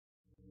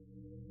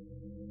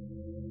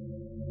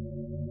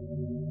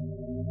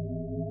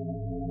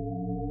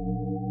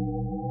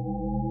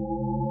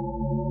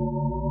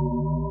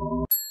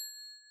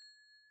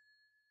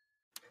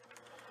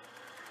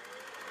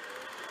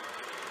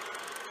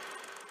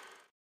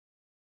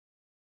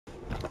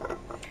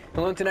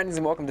Hello, Internetings,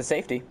 and welcome to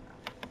Safety.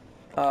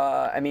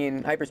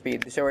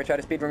 Hyperspeed, the show where I try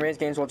to speedrun race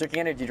games while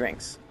drinking energy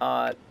drinks.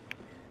 I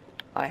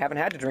haven't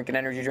had to drink an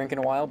energy drink in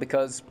a while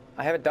because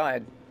I haven't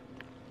died.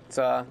 It's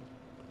not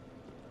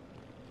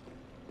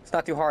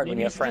too hard when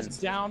you have friends.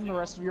 Just down the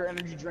rest of your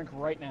energy drink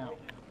right now.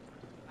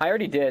 I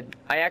already did.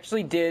 I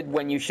actually did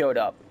when you showed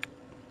up.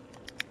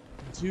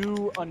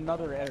 Do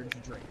another energy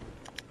drink.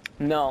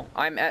 No,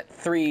 I'm at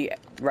 3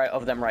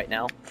 of them right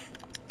now.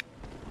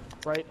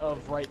 Right now.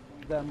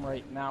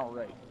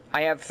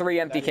 I have 3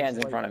 empty cans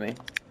in front of me.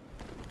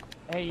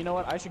 Hey, you know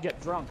what? I should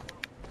get drunk.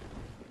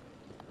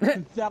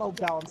 That'll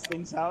balance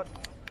things out.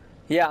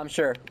 Yeah, I'm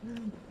sure.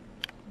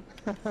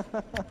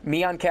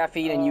 Me on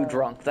caffeine and you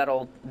drunk.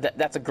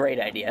 That's a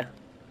great idea.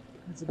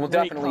 We'll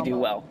definitely do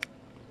well.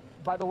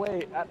 By the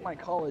way, at my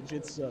college,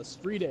 it's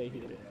Spree Day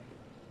here.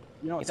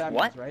 You know what that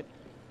means, right?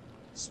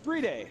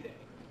 Spree Day.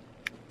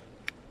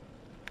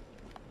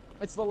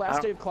 It's the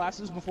last day of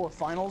classes before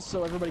finals,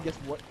 so everybody gets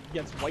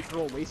white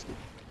girl wasted.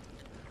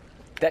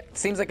 That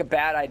seems like a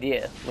bad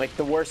idea. Like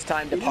the worst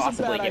time to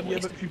possibly get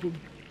wasted.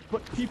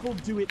 But people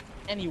do it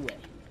anyway.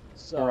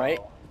 So. All right.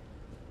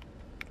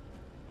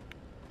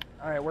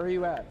 All right, where are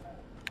you at?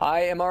 I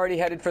am already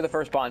headed for the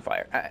first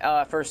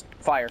bonfire. First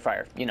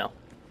fire. You know,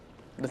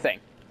 the thing.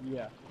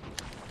 Yeah.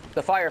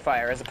 The fire,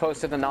 as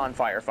opposed to the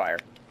non-fire.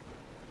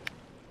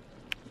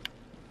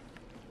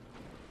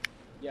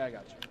 Yeah, I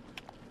got you.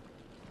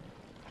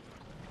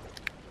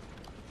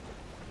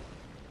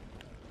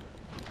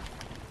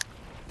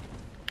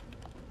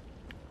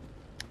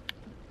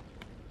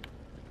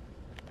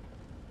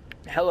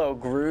 Hello,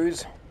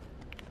 Grooze.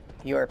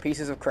 You are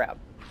pieces of crap.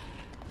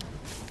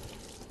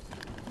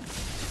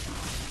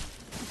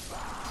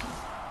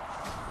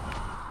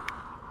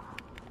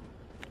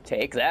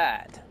 Take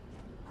that.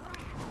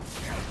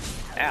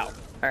 Ow.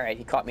 Alright,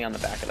 he caught me on the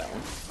back of that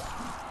one.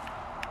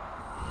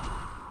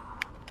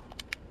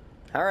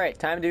 Alright,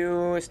 time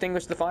to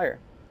extinguish the fire.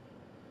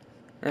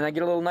 And I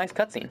get a little nice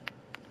cutscene.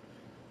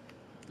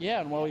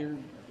 Yeah, and while you're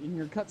in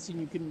your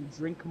cutscene, you can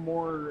drink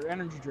more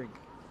energy drink.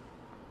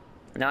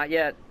 Not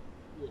yet.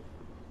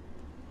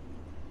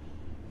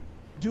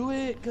 Do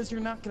it, because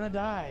you're not gonna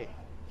die.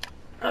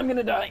 I'm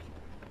gonna die.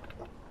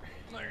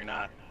 No, you're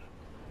not.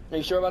 Are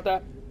you sure about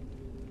that?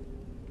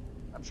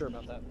 I'm sure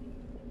about that.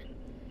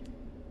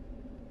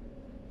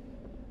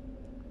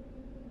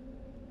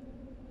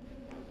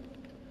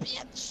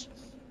 Bitch!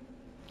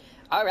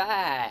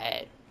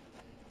 Alright.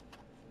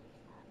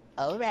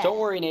 Don't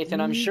worry,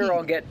 Nathan. I'm sure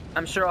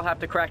I'll have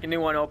to crack a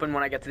new one open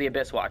when I get to the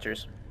Abyss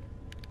Watchers.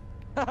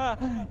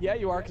 Yeah,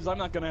 you are, because I'm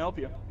not gonna help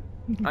you.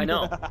 I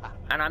know.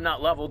 And I'm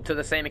not leveled to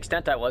the same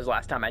extent I was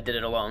last time I did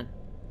it alone.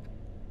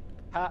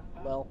 Ha,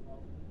 well.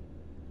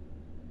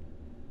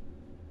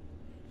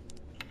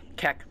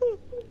 Keck.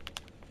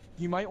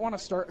 You might want to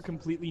start a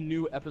completely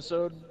new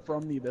episode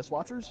from the Abyss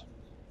Watchers.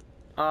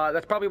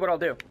 That's probably what I'll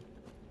do.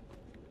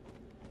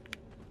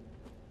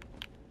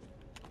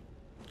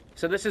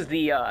 So this is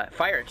the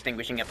fire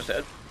extinguishing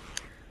episode.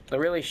 The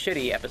really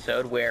shitty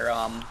episode where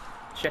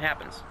shit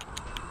happens.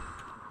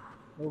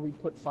 Where we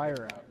put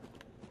fire out.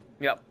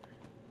 Yep.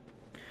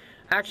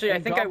 Actually, I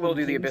think I will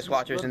do the Abyss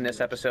Watchers in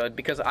this episode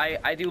because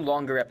I do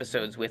longer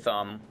episodes with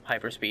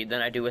Hyperspeed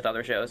than I do with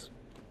other shows.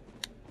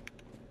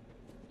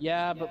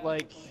 Yeah, but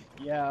like,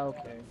 yeah,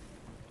 okay.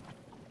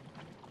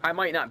 I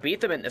might not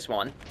beat them in this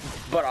one,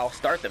 but I'll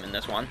start them in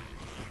this one.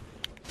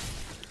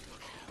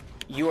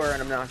 You are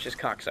an obnoxious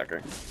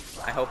cocksucker.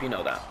 I hope you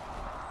know that.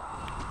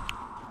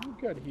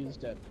 Good, he's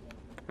dead.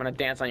 I'm gonna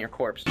dance on your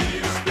corpse. You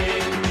spin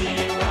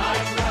me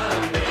right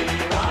round, baby,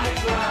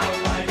 right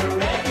round, like a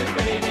record,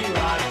 baby,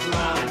 right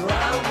round,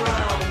 round,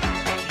 round.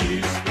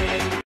 You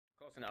spin.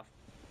 Close enough.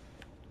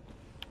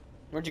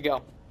 Where'd you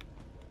go?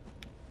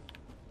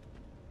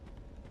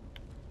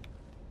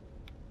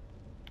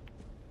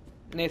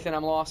 Nathan,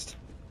 I'm lost.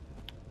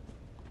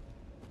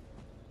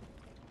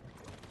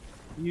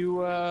 You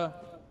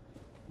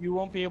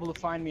won't be able to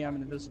find me, I'm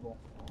invisible.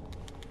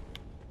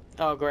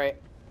 Oh, great.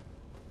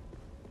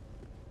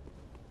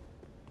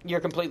 You're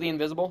completely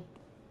invisible?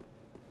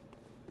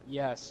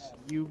 Yes,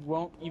 you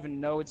won't even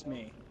know it's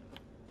me.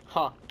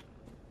 Huh.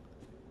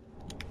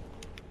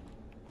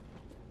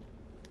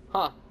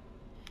 Huh.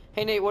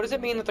 Hey, Nate, what does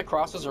it mean that the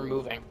crosses are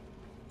moving?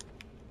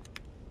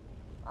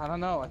 I don't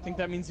know, I think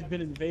that means you've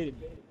been invaded.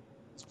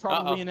 It's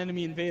probably an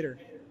enemy invader.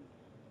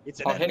 It's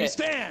an enemy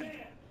stand!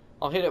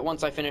 I'll hit it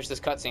once I finish this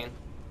cutscene.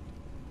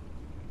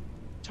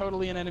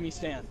 Totally an enemy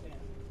stand.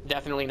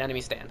 Definitely an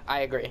enemy stand.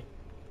 I agree.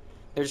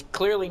 There's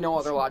clearly no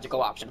other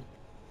logical option.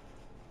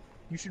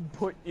 You should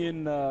put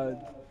in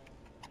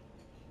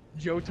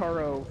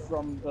Jotaro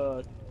from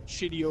the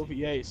shitty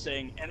OVA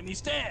saying enemy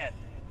stand.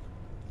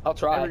 I'll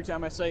try. Every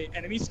time I say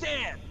enemy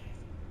stand.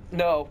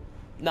 No,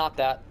 not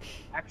that.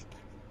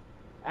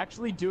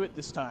 Actually do it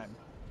this time.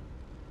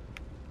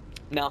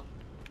 No.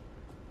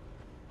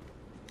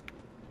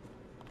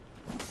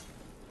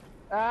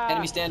 Ah.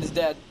 Enemy stand is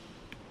dead.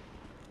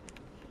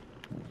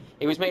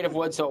 It was made of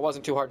wood, so it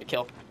wasn't too hard to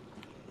kill.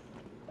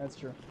 That's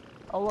true.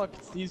 Oh look,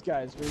 it's these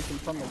guys where you can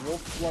from the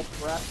Wolf Blood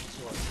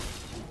Brassiosaurus.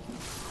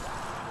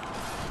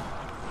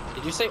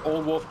 Did you say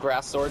Old Wolf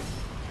Grass Sword?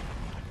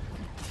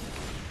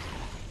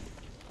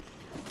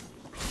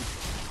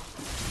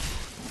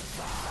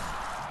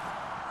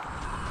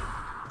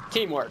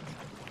 Teamwork.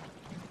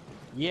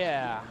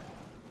 Yeah.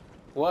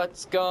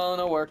 What's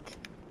gonna work?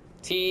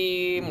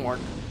 Teamwork.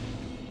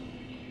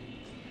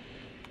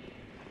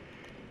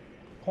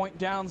 Point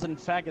downs and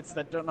faggots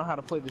that don't know how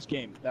to play this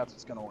game. That's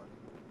what's gonna work.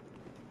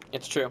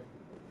 It's true.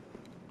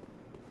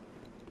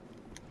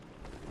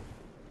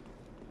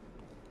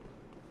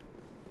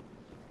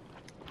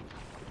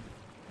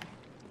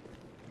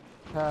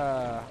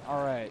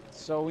 Alright.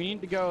 So we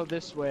need to go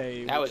this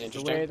way. That was which is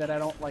interesting. the way that I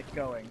don't like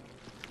going.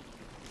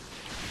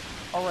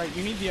 Alright,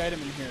 you need the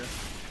item in here.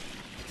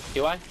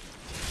 Do I?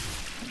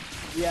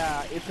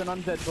 Yeah, it's an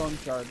undead bone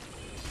shard.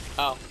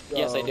 Oh,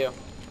 yes I do.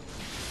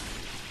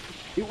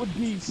 It would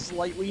be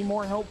slightly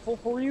more helpful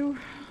for you.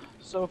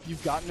 So if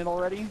you've gotten it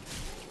already.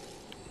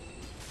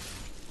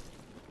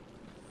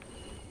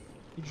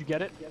 Did you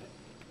get it?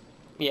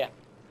 Yeah.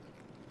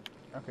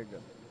 Okay,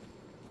 good.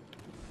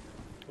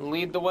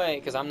 Lead the way,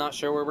 because I'm not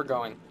sure where we're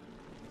going.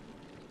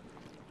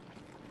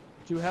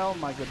 To hell,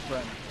 my good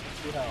friend.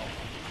 To hell.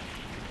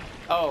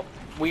 Oh,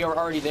 we are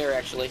already there,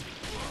 actually.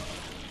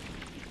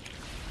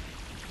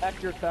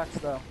 Accurate facts,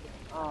 though.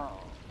 Oh,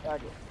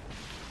 accurate.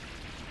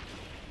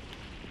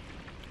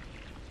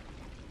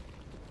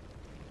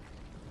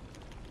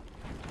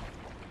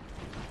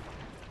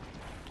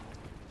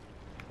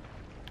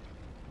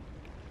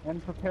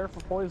 And prepare for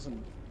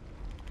poison.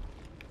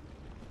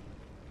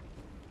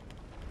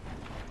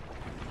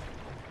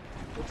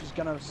 Which is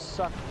gonna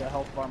suck the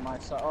health bar my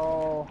side.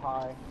 Oh,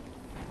 hi.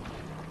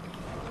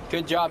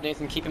 Good job,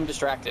 Nathan. Keep him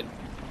distracted.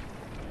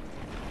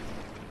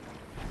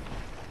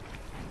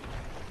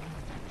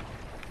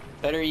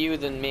 Better you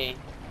than me.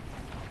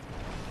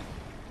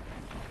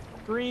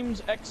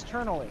 Screams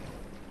externally.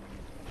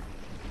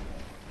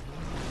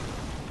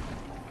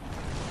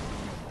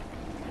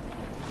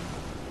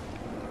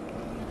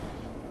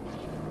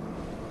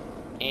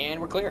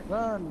 And we're clear.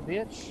 Run,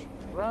 bitch.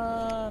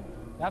 Run.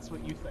 That's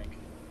what you think.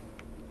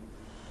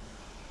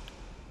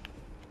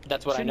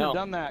 That's what I Shouldn't know. have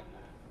done that.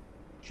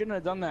 Shouldn't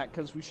have done that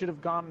because we should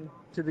have gone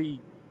to the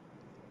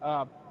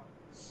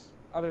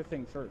other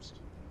thing first.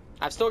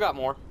 I've still got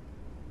more.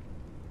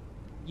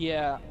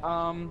 Yeah,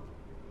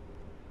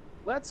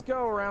 let's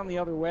go around the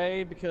other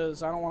way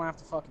because I don't want to have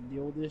to fucking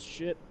deal with this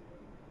shit.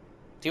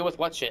 Deal with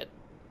what shit?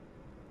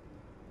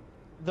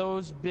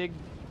 Those big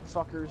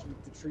fuckers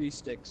with the tree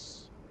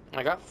sticks.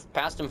 I got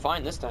past him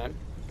fine this time.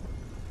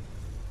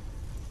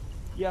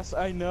 Yes,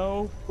 I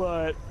know,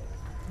 but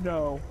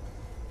no.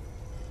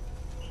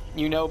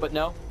 You know, but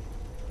no?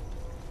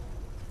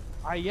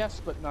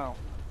 Yes, but no.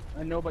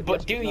 I know, but But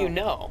yes, do but you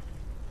no. know?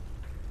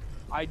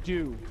 I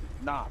do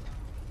not,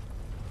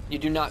 You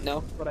do not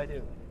know? but I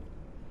do.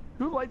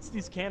 Who lights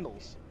these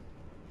candles?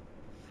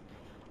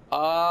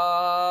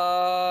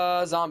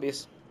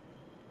 Zombies.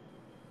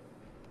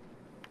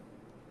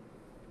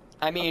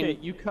 I mean, Okay,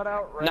 you cut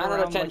out right 9 out of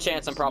around, 10 like,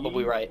 chance the I'm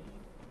probably sea. right.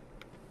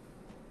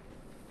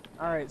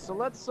 All right, so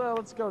let's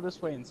go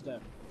this way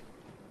instead.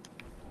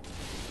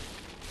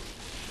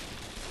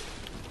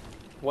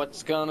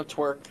 What's gonna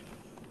twerk?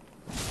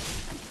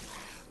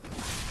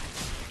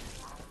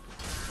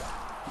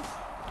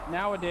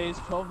 Nowadays,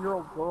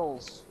 12-year-old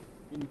girls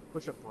in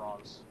push-up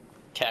bras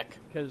Keck.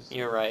 because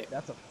You're right.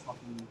 that's a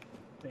fucking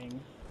thing.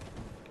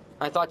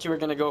 I thought you were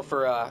gonna go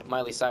for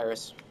Miley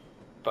Cyrus,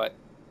 but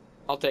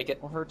I'll take it.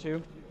 Or her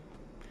too.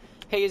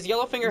 Hey, is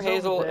Yellowfinger He's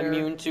Hazel over there.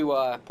 immune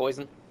to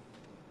poison?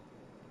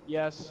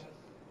 Yes.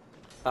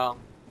 Oh,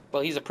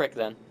 well, he's a prick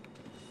then.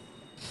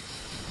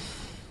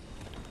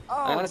 Oh,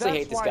 I honestly that's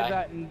hate this why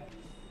guy.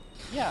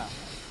 yeah,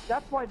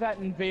 that's why that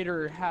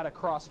invader had a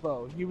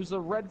crossbow. He was a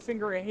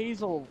Redfinger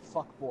Hazel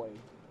fuckboy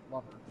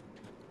lover.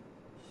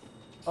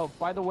 Oh,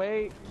 by the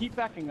way, keep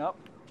backing up.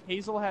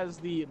 Hazel has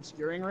the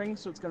obscuring ring,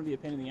 so it's gonna be a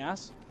pain in the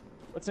ass.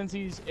 But since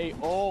he's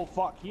oh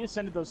fuck, he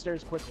ascended those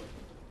stairs quickly.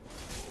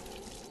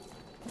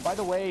 By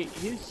the way,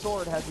 his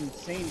sword has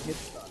insane hit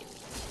stun.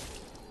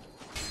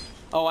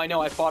 Oh, I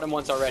know. I fought him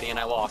once already and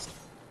I lost.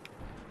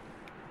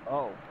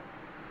 Oh.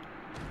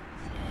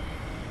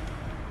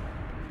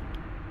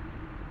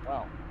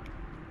 Wow.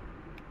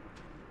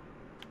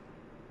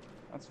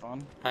 That's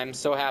fun. I'm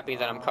so happy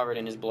that I'm covered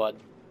in his blood.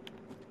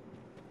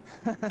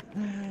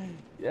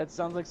 Yeah, it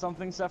sounds like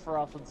something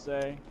Sephiroth would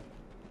say.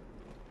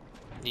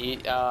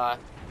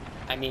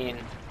 I mean,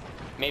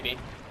 maybe.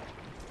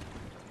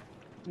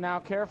 Now,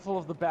 careful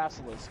of the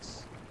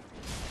basilisks,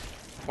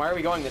 Why are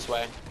we going this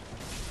way?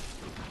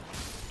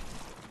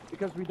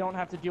 because we don't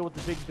have to deal with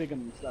the big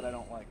bigums that I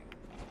don't like.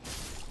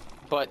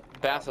 But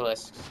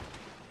basilisks,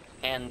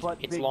 and But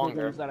it's big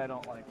longer. bigums that I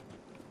don't like.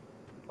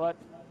 But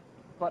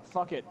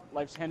fuck it.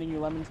 Life's handing you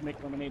lemons,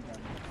 make lemonade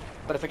then.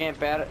 But if I can't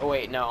bat it, oh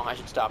wait, no, I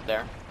should stop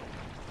there.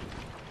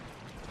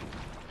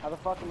 How the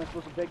fuck am I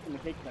supposed to bake them a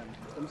cake then?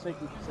 I'm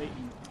mistaken for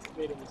Satan. It's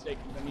made a mistake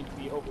because I need to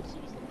be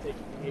overseas and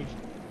taking vacation.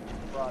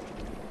 Fraud.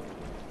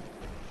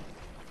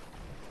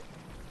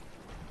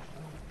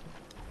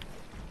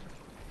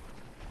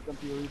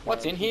 some theories.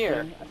 What's in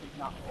here? I think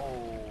not.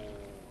 Oh.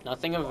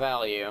 Nothing of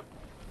value.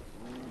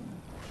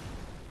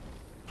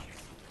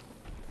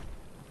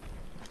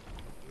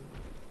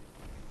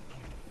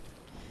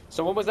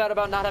 So what was that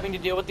about not having to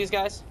deal with these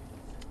guys?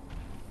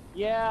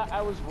 Yeah,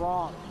 I was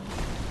wrong.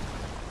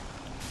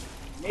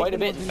 Quite a Nathan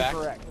bit, was in fact.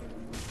 incorrect.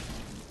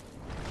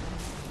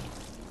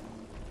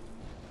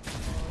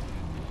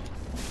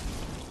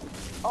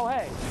 Oh,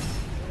 hey.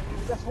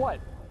 Guess what?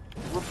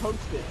 We're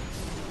posted.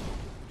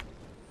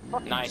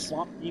 Fucking Nice.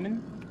 Swamp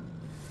Demon.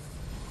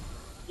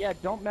 Yeah,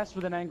 don't mess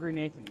with an angry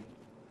Nathan.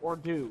 Or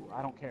do.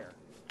 I don't care.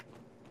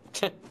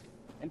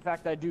 In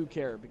fact, I do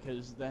care,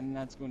 because then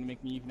that's going to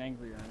make me even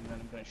angrier, and then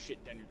I'm going to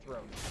shit down your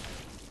throat.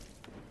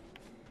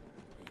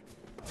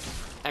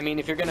 I mean,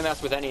 if you're gonna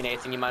mess with any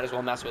Nathan, you might as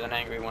well mess with an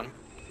angry one.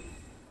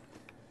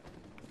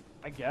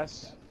 I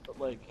guess, but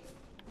like...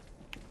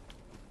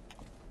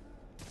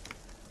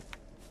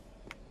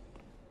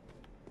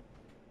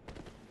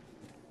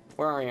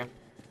 Where are you?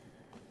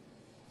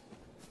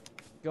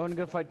 Going to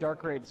go fight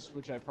Dark Raids,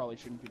 which I probably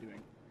shouldn't be doing.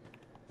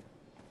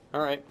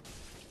 Alright.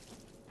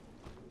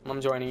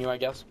 I'm joining you, I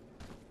guess.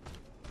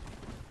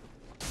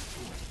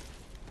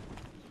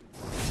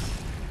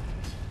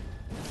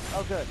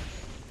 Oh, good.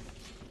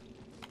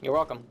 You're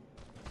welcome.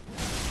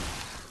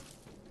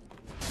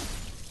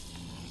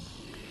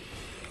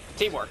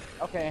 Teamwork.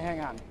 Okay, hang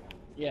on.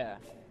 Yeah.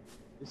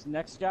 This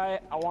next guy,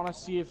 I want to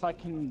see if I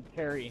can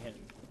parry him.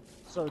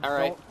 So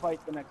Alright. don't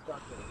fight the next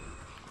Dark Raid.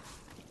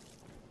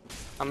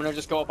 I'm gonna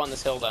just go up on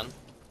this hill then.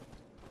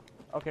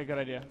 Okay, good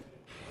idea.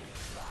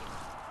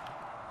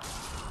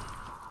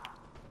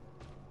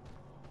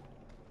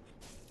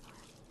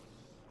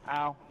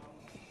 Ow.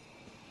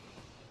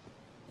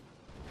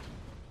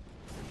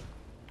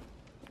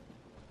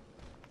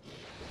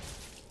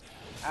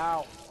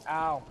 Ow.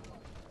 Ow.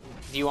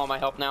 Do you want my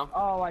help now?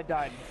 Oh, I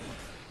died.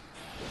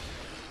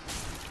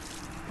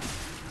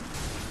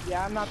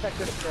 Yeah, I'm not that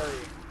good at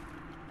parrying.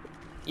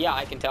 Yeah,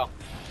 I can tell.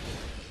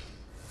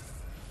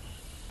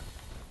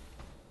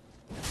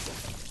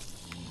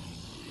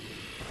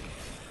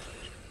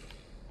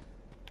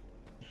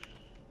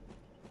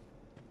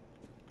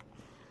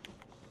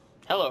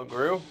 Hello,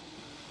 Gru.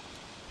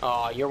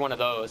 Aw, you're one of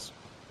those.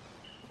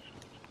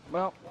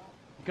 Well,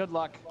 good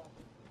luck.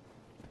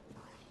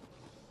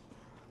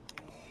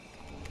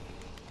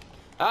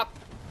 Up!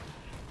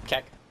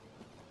 Keck.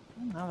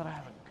 Now that I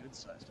have a good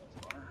sized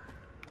health bar.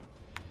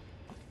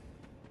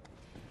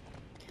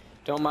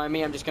 Don't mind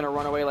me, I'm just gonna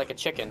run away like a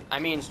chicken. I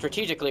mean,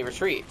 strategically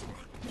retreat.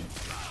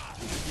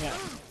 Yeah.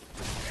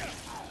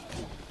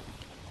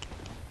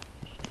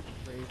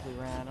 Bravely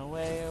ran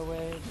away,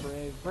 away,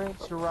 brave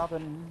Prince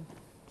Robin.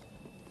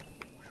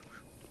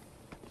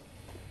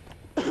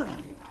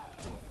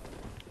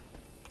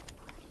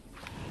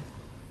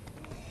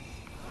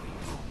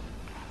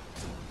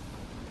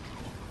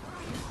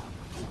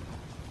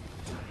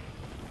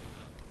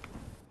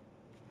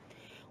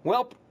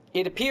 Welp,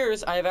 it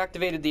appears I have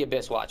activated the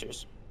Abyss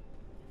Watchers.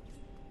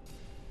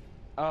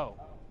 Oh.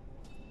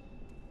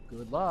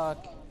 Good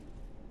luck.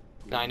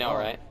 I know,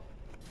 right?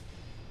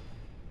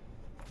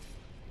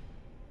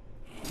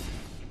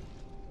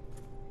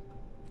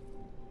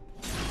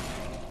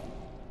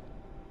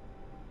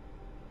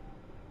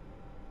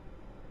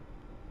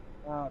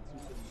 Oh,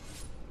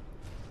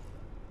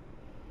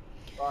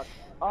 fuck.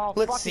 Oh,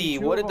 Let's fucking see,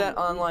 two what of did that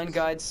them. online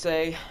guide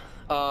say?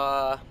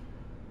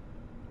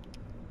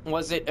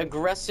 Was it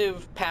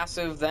aggressive,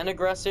 passive, then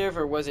aggressive,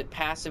 or was it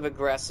passive,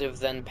 aggressive,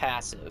 then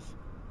passive?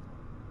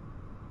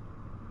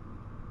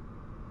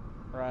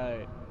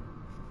 Right.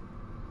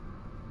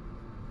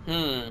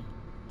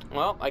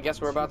 Well, I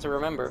guess we're about to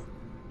remember.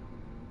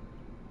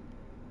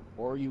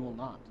 Or you will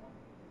not.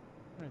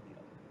 One or the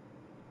other.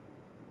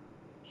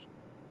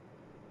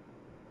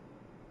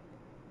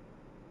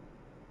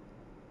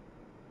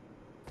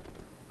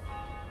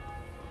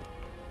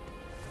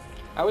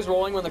 I was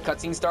rolling when the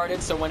cutscene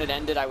started, so when it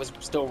ended, I was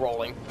still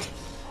rolling.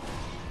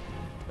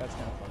 That's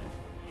kind of funny.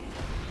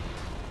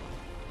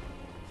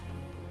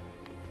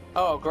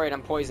 Oh, great,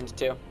 I'm poisoned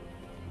too.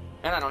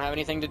 And I don't have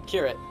anything to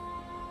cure it.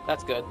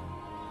 That's good.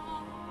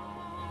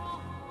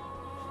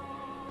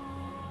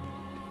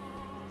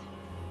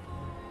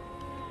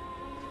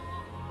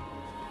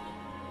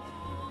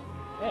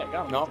 Yeah,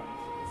 got him. Nope.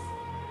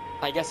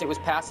 I guess it was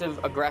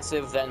passive,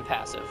 aggressive, then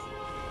passive.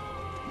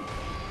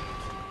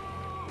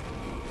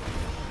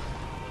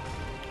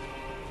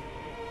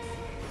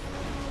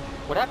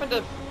 What happened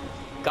to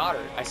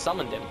Goddard? I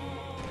summoned him.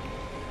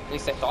 At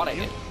least I thought I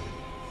did.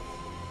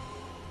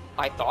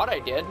 I thought I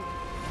did.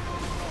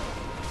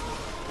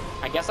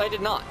 I guess I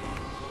did not.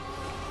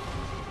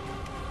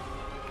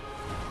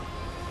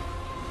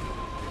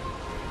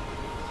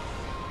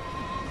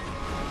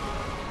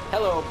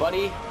 Hello,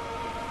 buddy.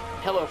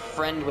 Hello,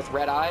 friend with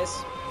red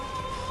eyes.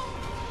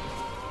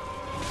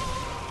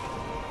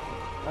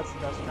 That's the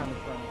best kind of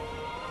friend.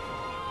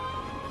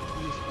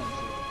 He's friendship.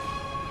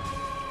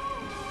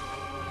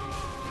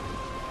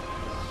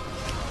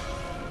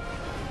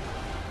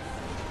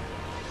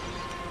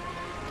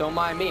 Don't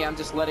mind me, I'm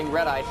just letting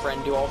red-eyed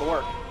friend do all the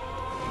work.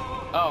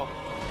 Oh,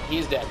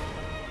 he's dead.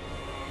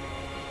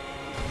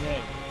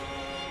 Yay.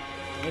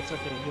 It's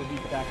okay, he'll be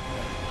back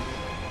here.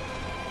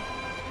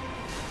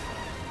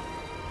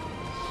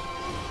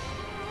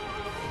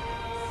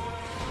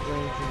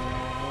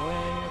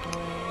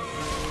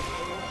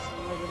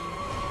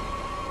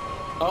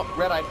 Oh,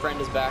 red-eyed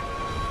friend is back.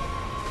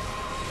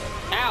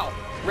 Ow!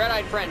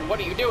 Red-eyed friend, what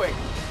are you doing?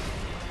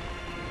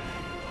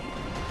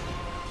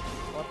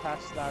 What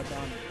hast thou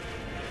done?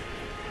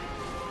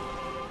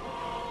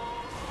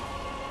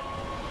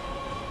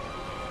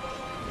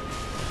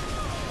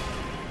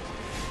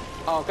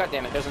 Oh, god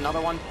damn it, there's another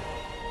one.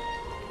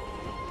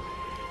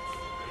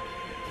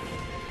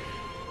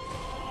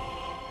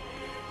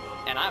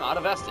 And I'm out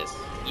of Estus.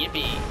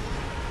 Yippee.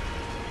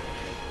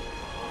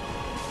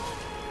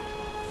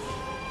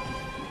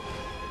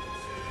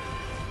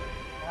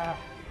 Ah.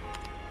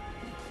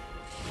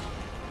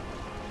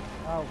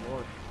 Oh,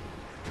 Lord.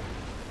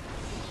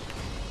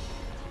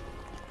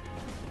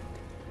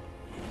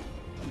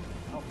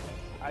 Okay,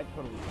 I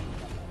totally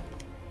forgot that.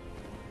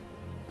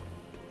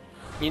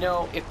 You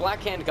know, if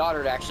Blackhand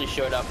Goddard actually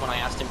showed up when I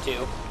asked him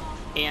to,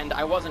 and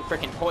I wasn't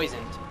frickin'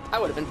 poisoned, I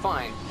would have been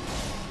fine.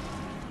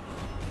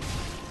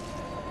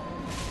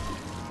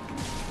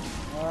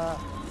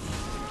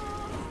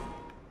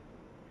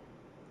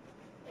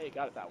 Hey,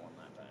 got it that one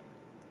that time.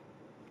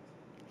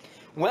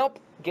 Welp,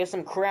 guess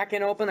I'm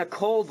cracking open a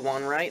cold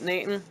one, right,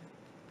 Nathan?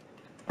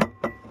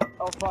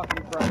 Oh,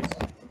 fucking Christ.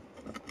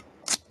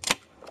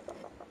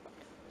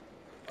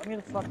 Let me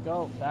the fuck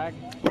go, bag.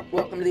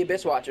 Welcome to the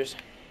Abyss Watchers.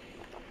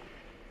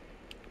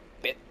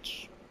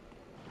 Bitch.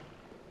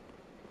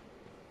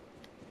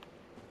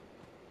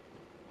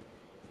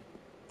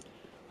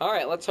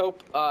 Alright, let's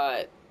hope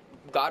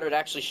Goddard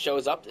actually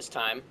shows up this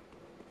time.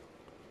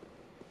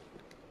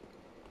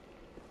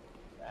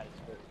 That is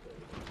very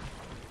good.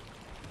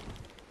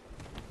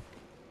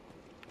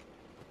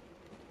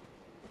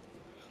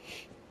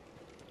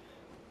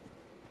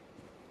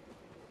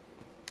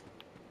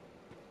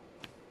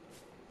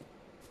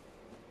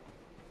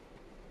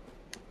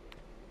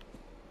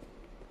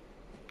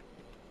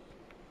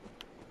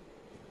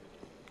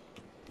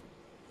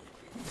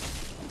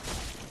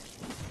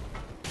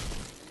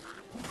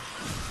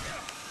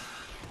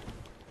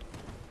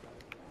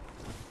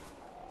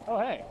 Oh,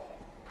 hey.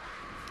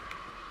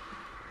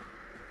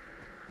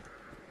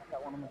 I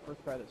got one on the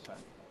first try this time.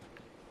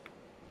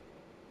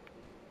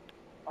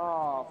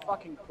 Oh,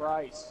 fucking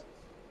Christ.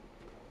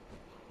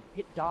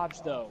 Hit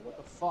dodge, though. What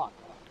the fuck?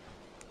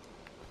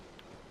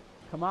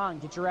 Come on,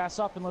 get your ass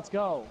up and let's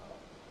go.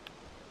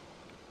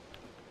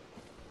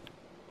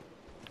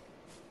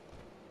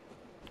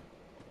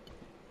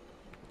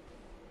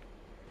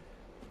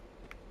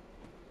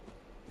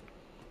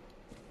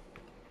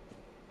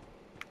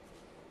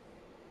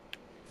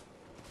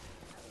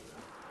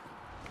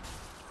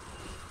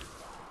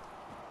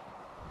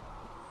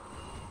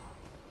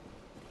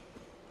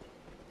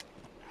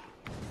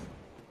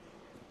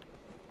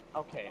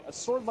 Okay, a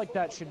sword like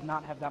that should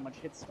not have that much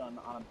hit stun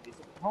on a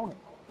basic opponent.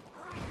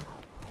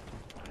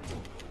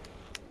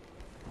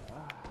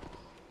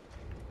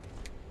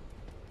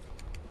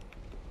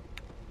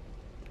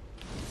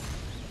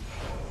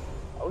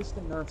 I wish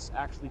the nerfs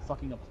actually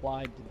fucking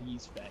applied to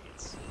these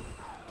faggots.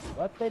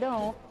 But they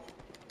don't.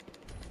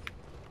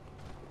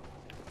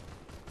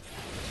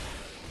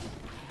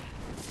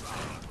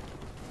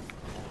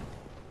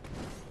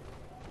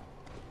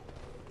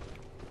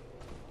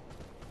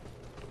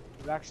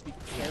 It would actually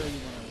carry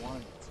when I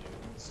wanted it to,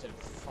 instead of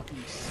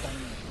fucking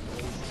stunning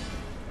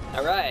the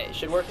Alright, it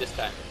should work this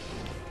time.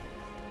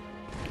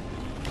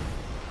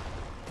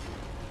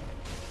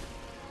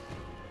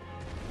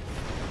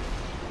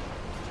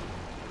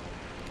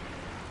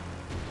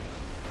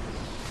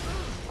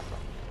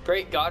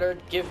 Great,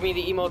 Goddard, give me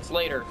the emotes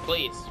later,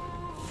 please.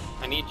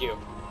 I need you.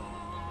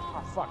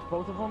 Oh fuck,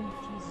 both of them?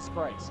 Jesus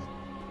Christ.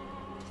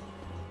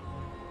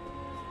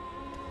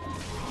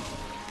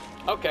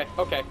 Okay,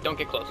 okay, don't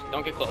get close.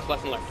 Don't get close.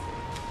 Lesson learned.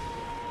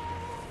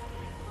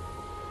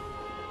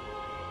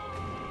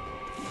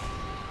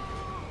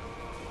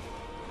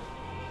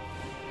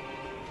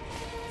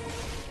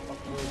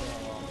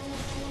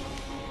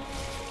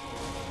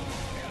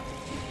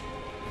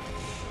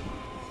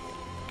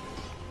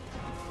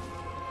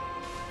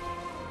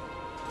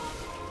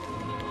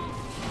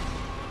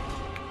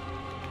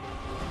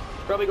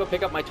 Probably go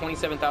pick up my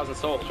 27,000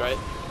 souls, right?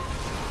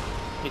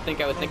 You'd think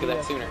I would think of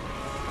that sooner.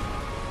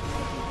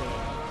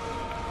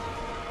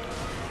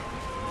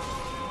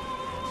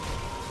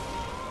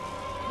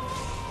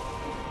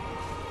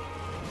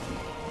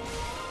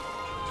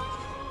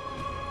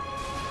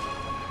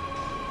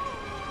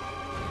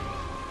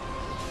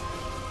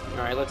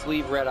 Alright, let's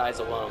leave Red Eyes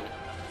alone.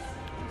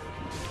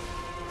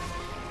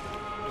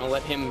 I'll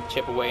let him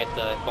chip away at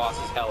the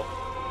boss's health.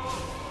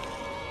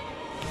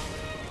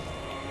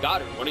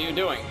 Goddard, what are you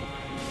doing?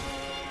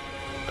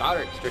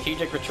 Goddard,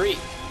 strategic retreat.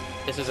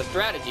 This is a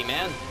strategy,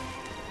 man.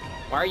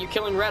 Why are you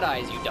killing Red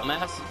Eyes, you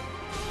dumbass?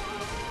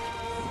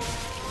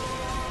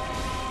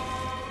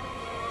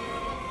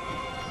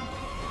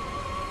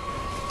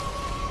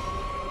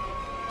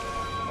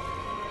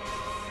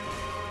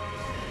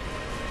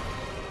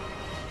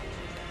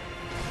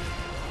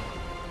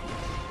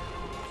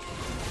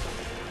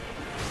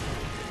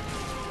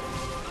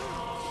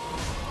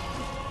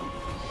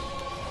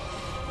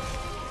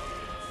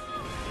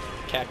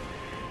 Keck.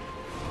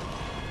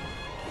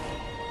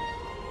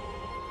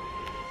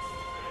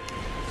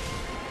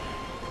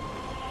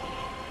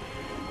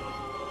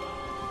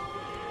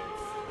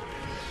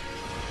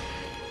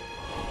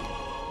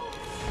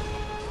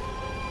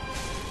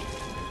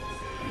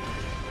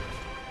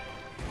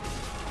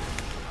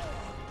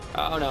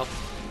 Oh no.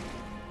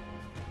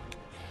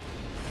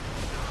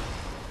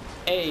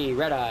 Hey,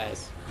 Red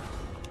Eyes.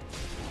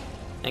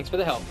 Thanks for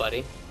the help,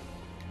 buddy.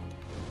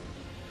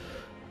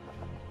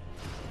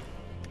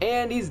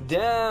 And he's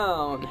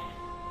down.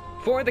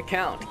 For the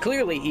count.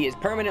 Clearly, he is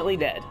permanently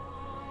dead.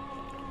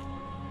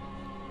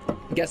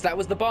 Guess that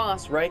was the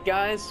boss, right,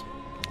 guys?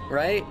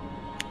 Right?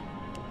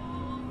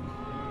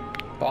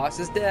 Boss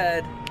is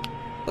dead.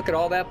 Look at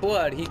all that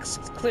blood. He's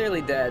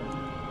clearly dead.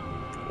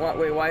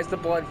 Wait, why is the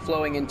blood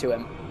flowing into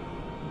him?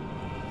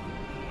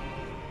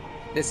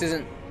 This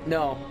isn't...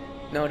 No.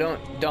 No,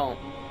 don't.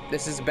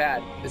 This is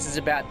bad. This is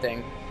a bad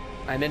thing.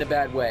 I'm in a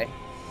bad way.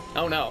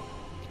 Oh no.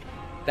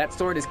 That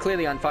sword is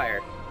clearly on fire.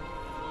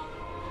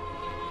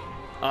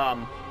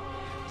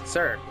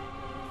 Sir.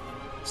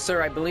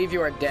 Sir, I believe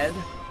you are dead.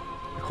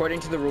 According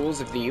to the rules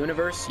of the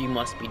universe, you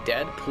must be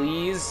dead.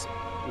 Please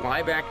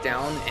lie back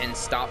down and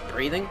stop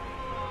breathing.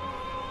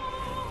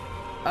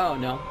 Oh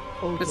no.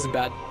 Okay. This is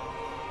bad.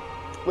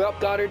 Well,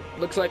 Goddard,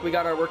 looks like we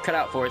got our work cut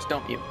out for us,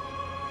 don't you?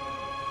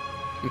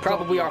 And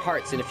probably our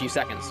hearts in a few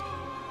seconds.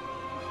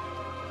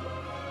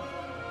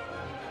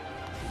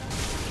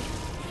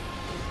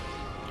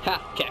 Ha,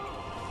 Keck.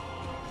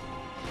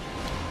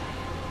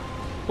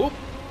 Whoop.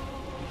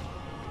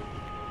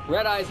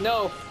 Red Eyes,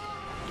 no.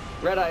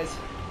 Red Eyes.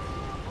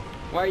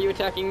 Why are you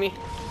attacking me?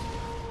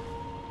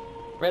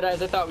 Red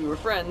Eyes, I thought we were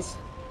friends.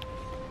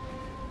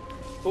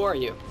 Who are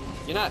you?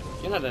 You're not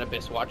an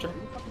Abyss Watcher. Are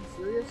you fucking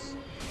serious?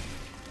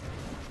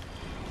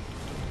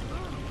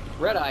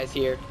 Red Eyes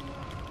here.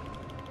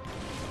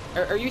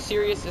 Are you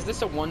serious? Is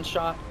this a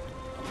one-shot?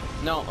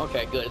 No?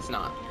 Okay, good, it's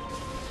not.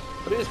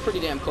 But it is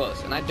pretty damn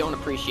close, and I don't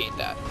appreciate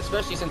that.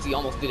 Especially since he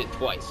almost did it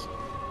twice.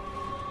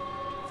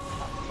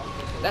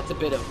 That's a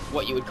bit of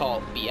what you would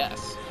call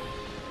BS.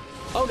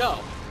 Oh no!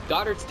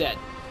 Goddard's dead.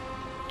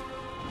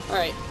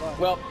 Alright,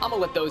 well, I'm gonna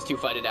let those two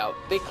fight it out.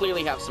 They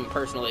clearly have some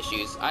personal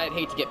issues. I'd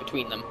hate to get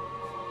between them.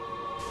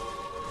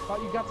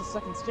 Thought you got to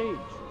second stage.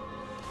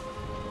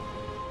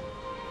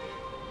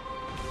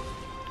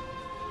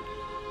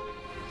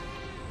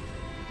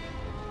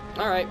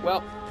 Alright,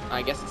 well,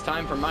 I guess it's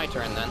time for my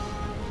turn then.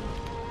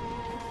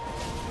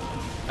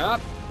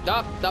 Up.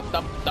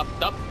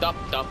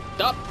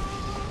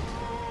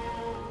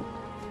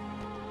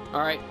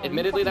 Alright,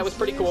 admittedly that was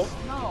pretty cool.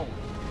 No.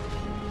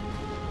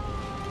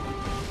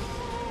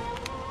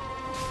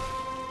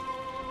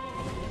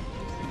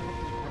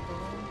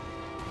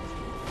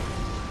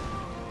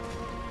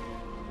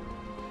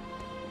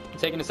 I'm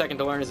taking a second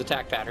to learn his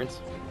attack patterns.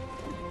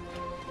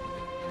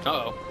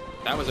 Uh-oh,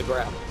 that was a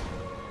grab.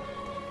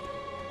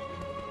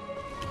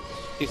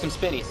 Do some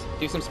spinnies.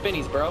 Do some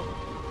spinnies, bro.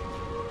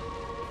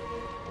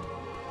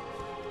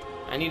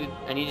 I need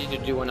you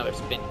to do another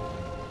spin.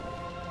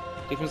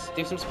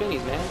 Do some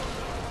spinnies, man.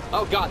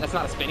 Oh god, that's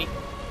not a spinny.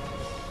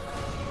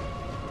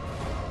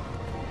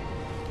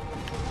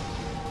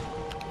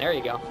 There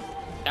you go.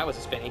 That was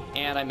a spinny,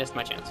 and I missed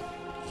my chance.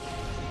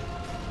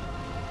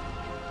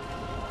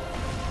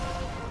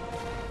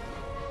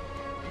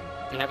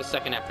 I have a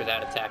second after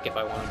that attack if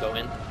I want to go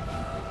in.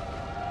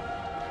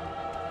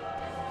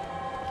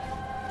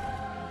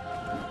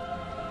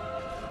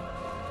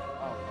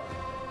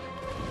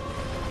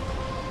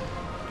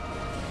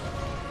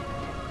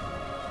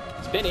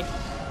 Spinny.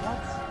 What?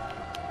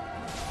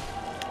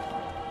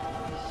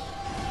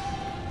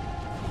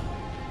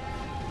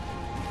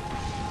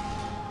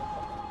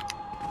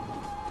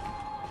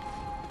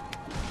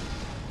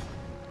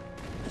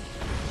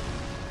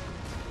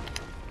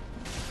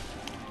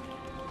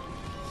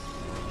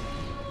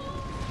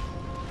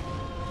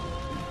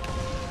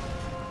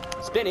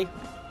 Spinny.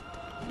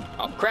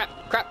 Oh, crap,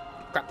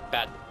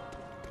 bad.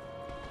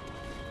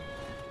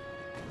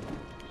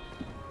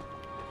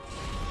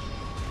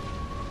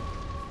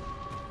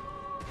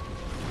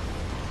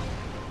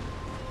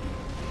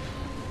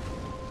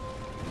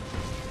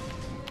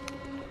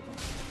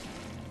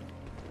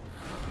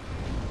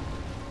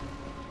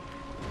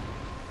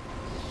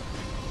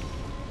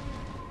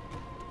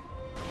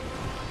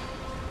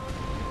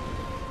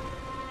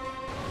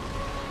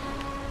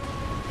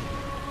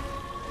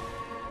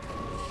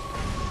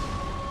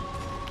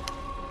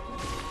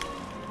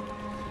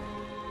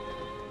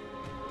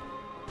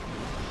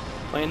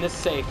 Playing this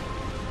safe.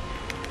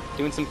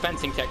 Doing some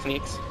fencing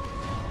techniques.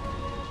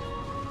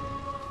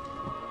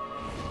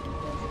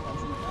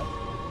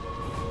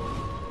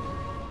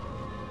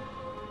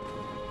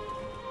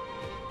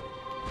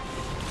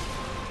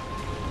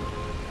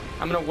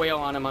 I'm gonna wail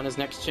on him on his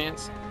next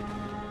chance.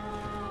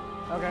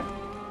 Okay.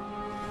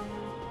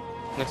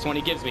 Next one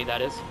he gives me,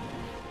 that is.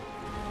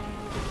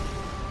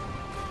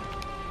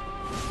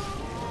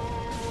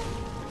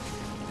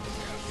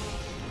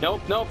 Nope.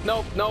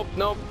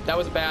 That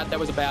was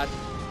bad.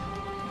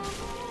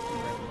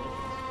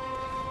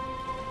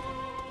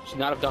 Should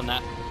not have done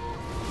that.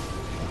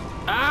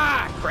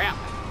 Ah, crap.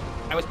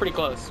 I was pretty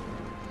close.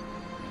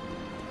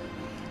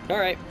 All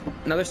right,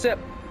 another sip.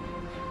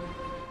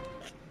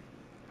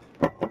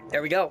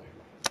 There we go.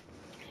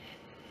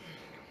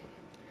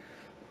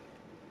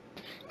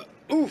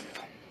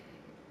 Oof.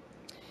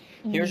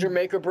 Here's your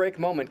make or break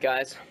moment,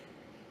 guys.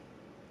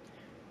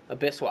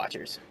 Abyss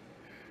Watchers.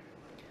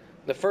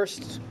 The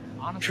first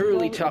Honestly,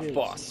 truly though, tough it is.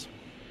 boss.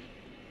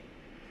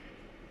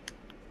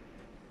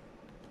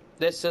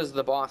 This is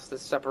the boss that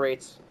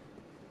separates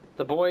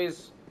the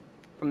boys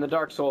from the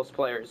Dark Souls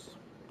players.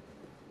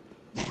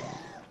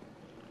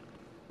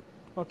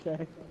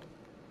 Okay.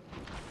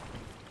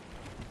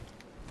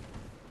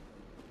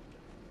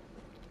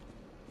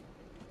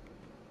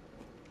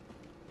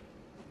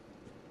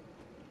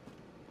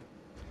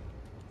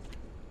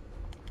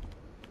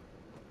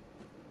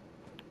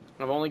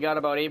 I've only got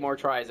about 8 more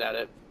tries at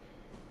it.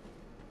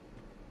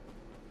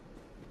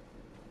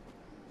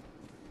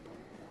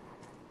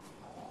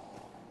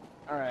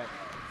 Alright.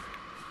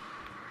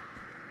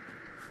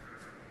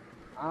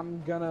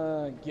 I'm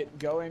gonna get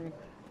going.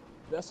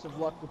 Best of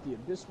luck with the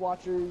Abyss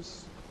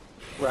Watchers.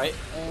 Right?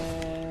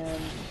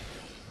 And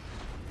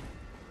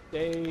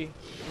stay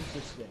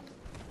interesting.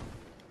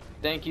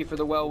 Thank you for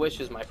the well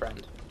wishes, my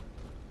friend.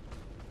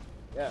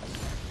 Yes.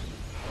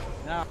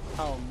 Now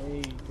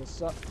may the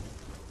sun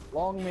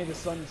long may the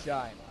sun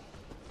shine.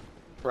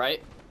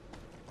 Right?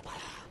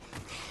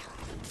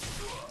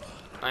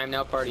 I am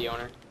now party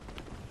owner.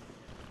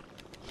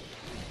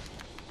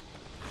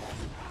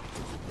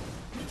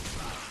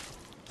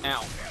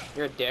 Ow.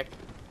 You're a dick.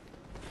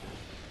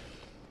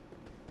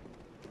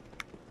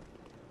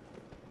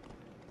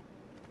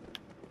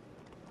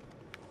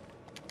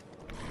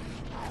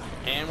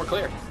 And we're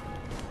clear.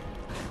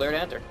 Clear to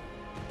enter.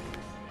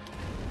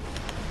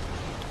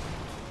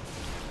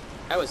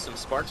 That was some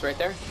sparks right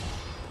there.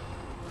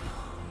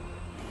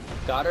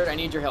 Goddard, I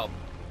need your help.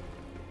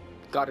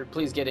 Goddard,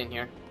 please get in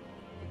here.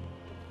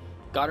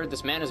 Goddard,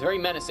 this man is very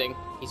menacing.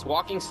 He's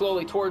walking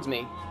slowly towards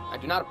me. I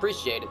do not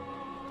appreciate it.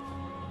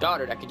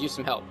 Goddard, I could use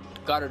some help.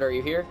 Goddard, are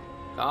you here?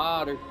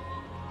 Goddard.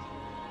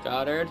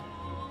 Goddard.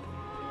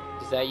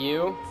 Is that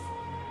you?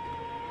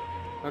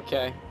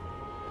 Okay.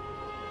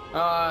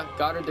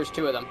 Goddard, there's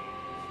 2 of them.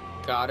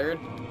 Goddard.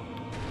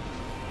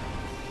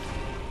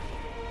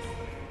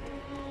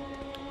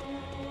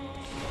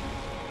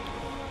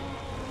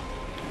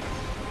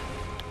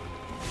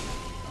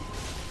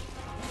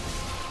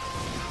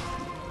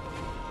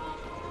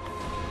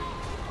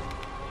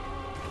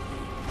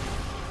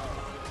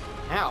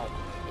 Ow,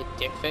 you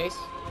dick face.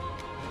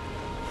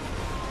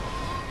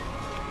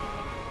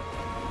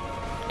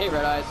 Hey,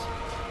 Red Eyes.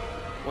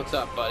 What's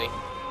up, buddy?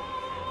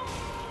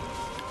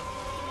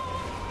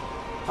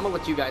 I'm gonna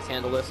let you guys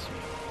handle this.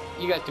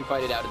 You guys can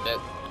fight it out a bit.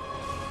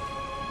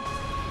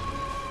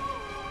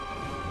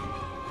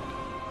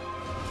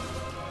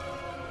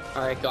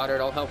 Alright,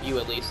 Goddard, I'll help you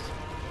at least.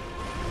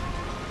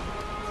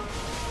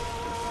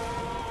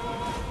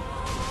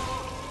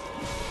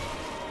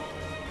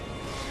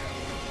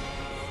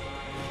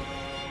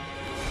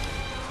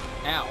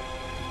 Ow,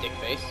 dick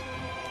face.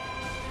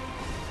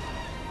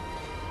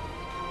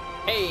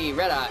 Hey,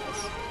 Red Eyes.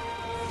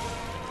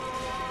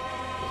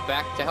 He's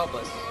back to help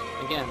us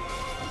again.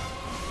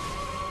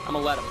 I'm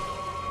gonna let him.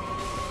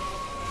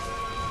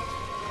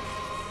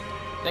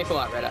 Thanks a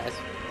lot, Red Eyes.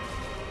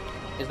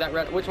 Is that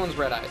Red? Which one's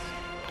Red Eyes?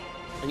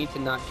 I need to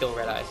not kill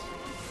Red Eyes.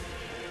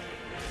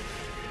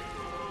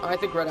 Oh, I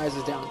think Red Eyes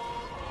is down.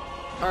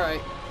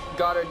 Alright,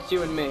 Goddard, it's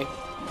you and me.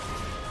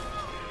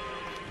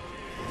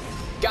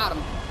 Got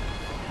him.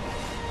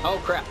 Oh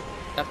crap,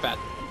 that's bad.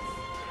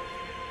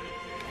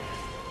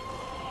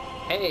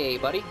 Hey,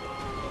 buddy.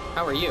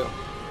 How are you?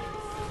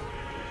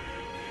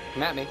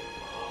 Come at me.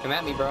 Come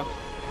at me, bro.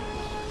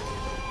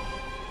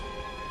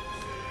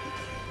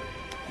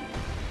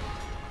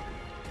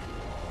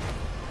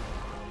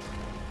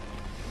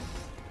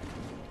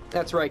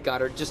 That's right,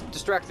 Goddard. Just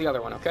distract the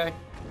other one, okay?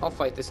 I'll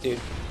fight this dude.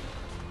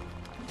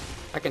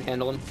 I can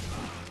handle him.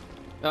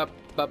 Up,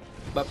 up,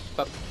 up,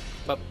 up,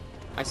 up.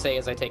 I say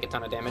as I take a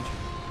ton of damage.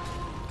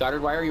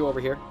 Goddard, why are you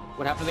over here?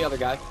 What happened to the other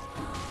guy?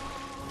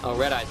 Oh,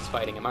 Red Eyes is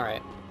fighting him.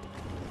 Alright.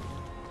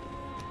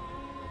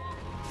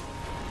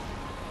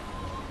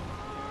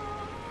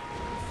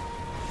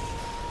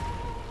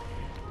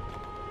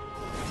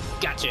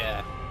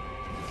 Gotcha!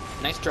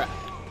 Nice try.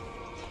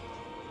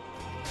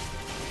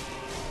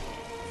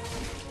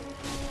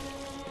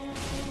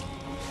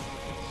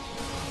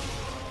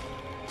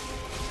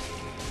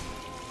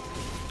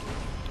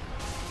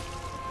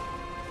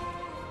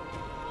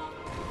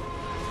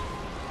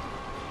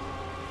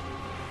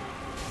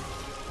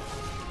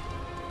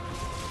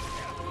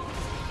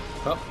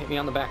 Oh, hit me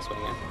on the backswing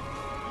there.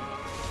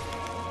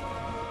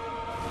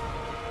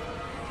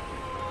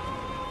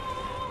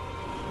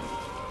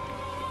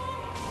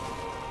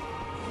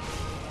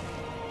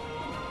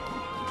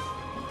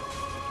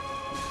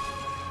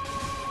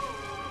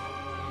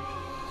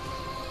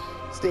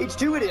 Stage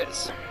 2 it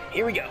is.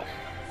 Here we go.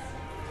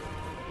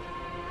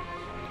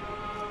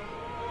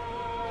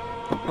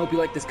 Hope you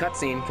like this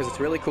cutscene, because it's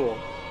really cool.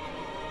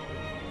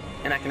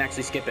 And I can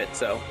actually skip it,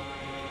 so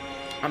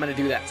I'm going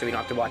to do that so we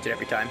don't have to watch it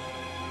every time.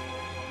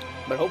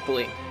 But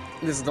hopefully,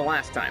 this is the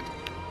last time.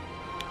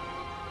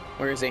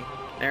 Where is he?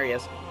 There he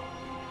is.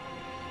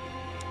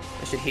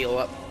 I should heal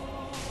up.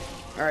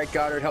 Alright,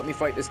 Goddard, help me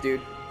fight this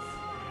dude.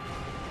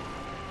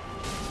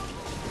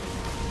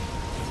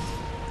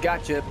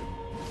 Gotcha.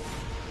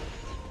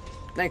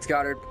 Thanks,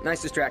 Goddard.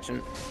 Nice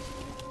distraction.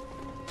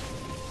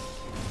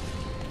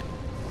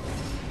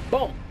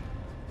 Boom!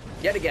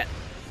 Yet again.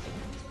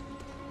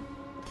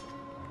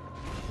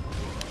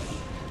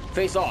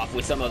 Face off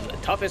with some of the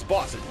toughest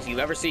bosses you've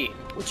ever seen,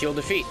 which you'll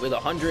defeat with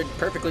 100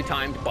 perfectly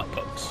timed butt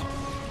pokes.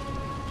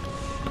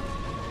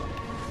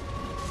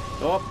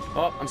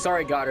 Oh, I'm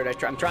sorry, Goddard.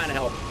 I'm trying to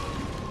help.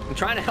 I'm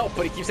trying to help,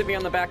 but he keeps hitting me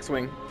on the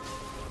backswing.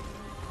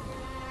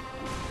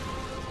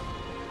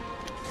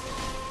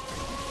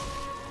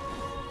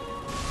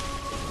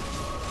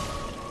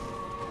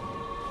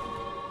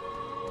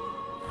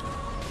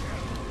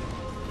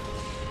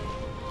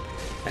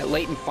 That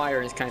latent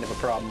fire is kind of a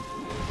problem.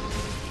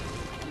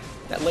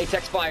 That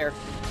latex fire.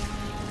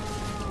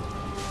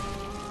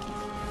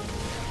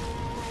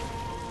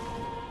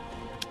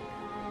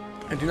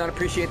 I do not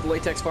appreciate the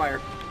latex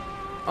fire.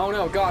 Oh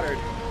no, Goddard.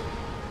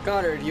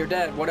 Goddard, you're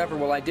dead. Whatever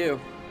will I do?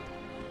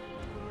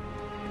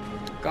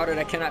 Goddard,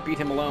 I cannot beat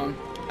him alone.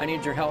 I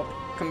need your help.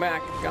 Come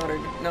back,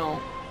 Goddard. No.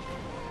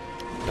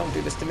 Don't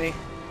do this to me.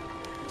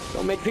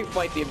 Don't make me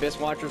fight the Abyss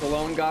Watchers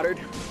alone,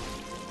 Goddard.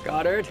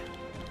 Goddard.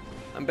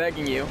 I'm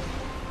begging you.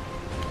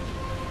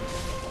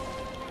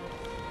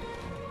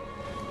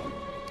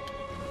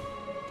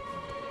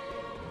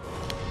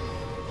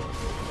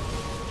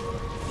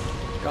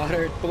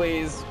 Goddard,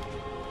 please.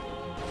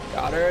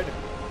 Goddard.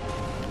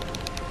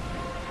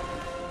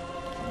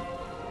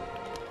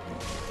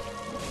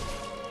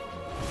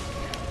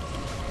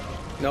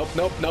 Nope,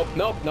 nope, nope,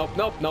 nope, nope,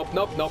 nope, nope,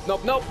 nope, nope,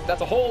 nope, nope.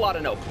 That's a whole lot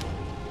of nope.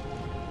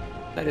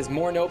 That is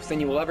more nopes than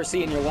you will ever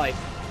see in your life.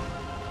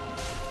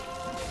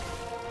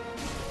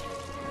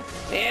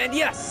 And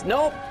yes,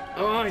 nope.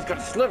 Oh, he's got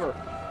a sliver.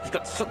 He's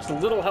got such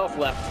little health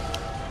left.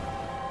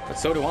 But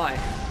so do I.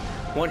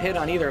 One hit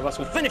on either of us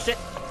will finish it.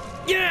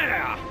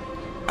 Yeah!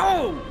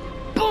 Oh!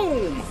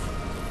 Boom!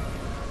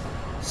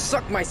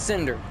 Suck my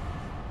cinder.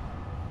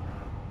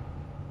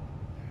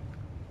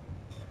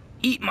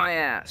 Eat my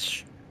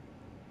ass.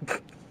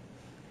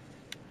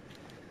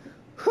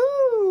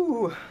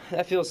 Whew!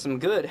 That feels some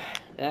good.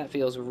 That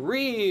feels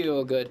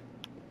real good.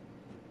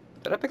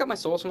 Did I pick up my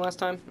souls from last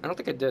time? I don't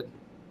think I did.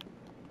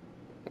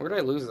 Where did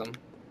I lose them?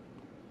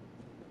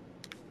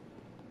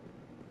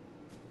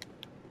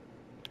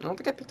 I don't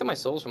think I picked up my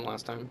souls from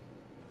last time.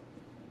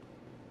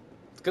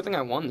 It's a good thing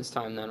I won this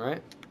time then,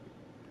 right?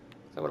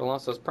 I would have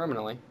lost those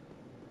permanently.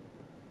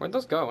 Where'd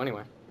those go,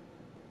 anyway?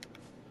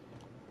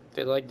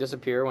 Did they, like,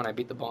 disappear when I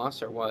beat the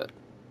boss, or what?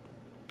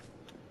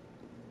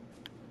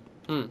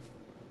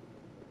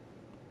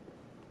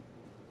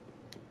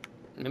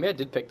 Maybe I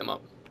did pick them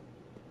up.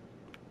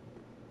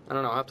 I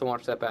don't know, I'll have to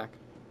watch that back.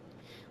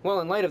 Well,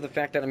 in light of the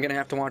fact that I'm going to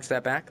have to watch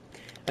that back,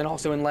 and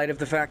also in light of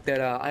the fact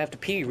that I have to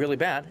pee really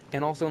bad,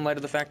 and also in light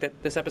of the fact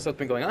that this episode's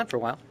been going on for a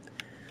while,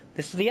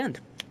 this is the end.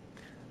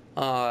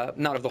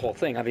 Not of the whole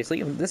thing,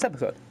 obviously, of this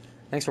episode.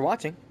 Thanks for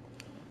watching.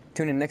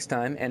 Tune in next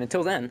time, and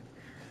until then,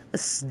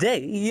 stay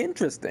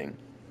interesting.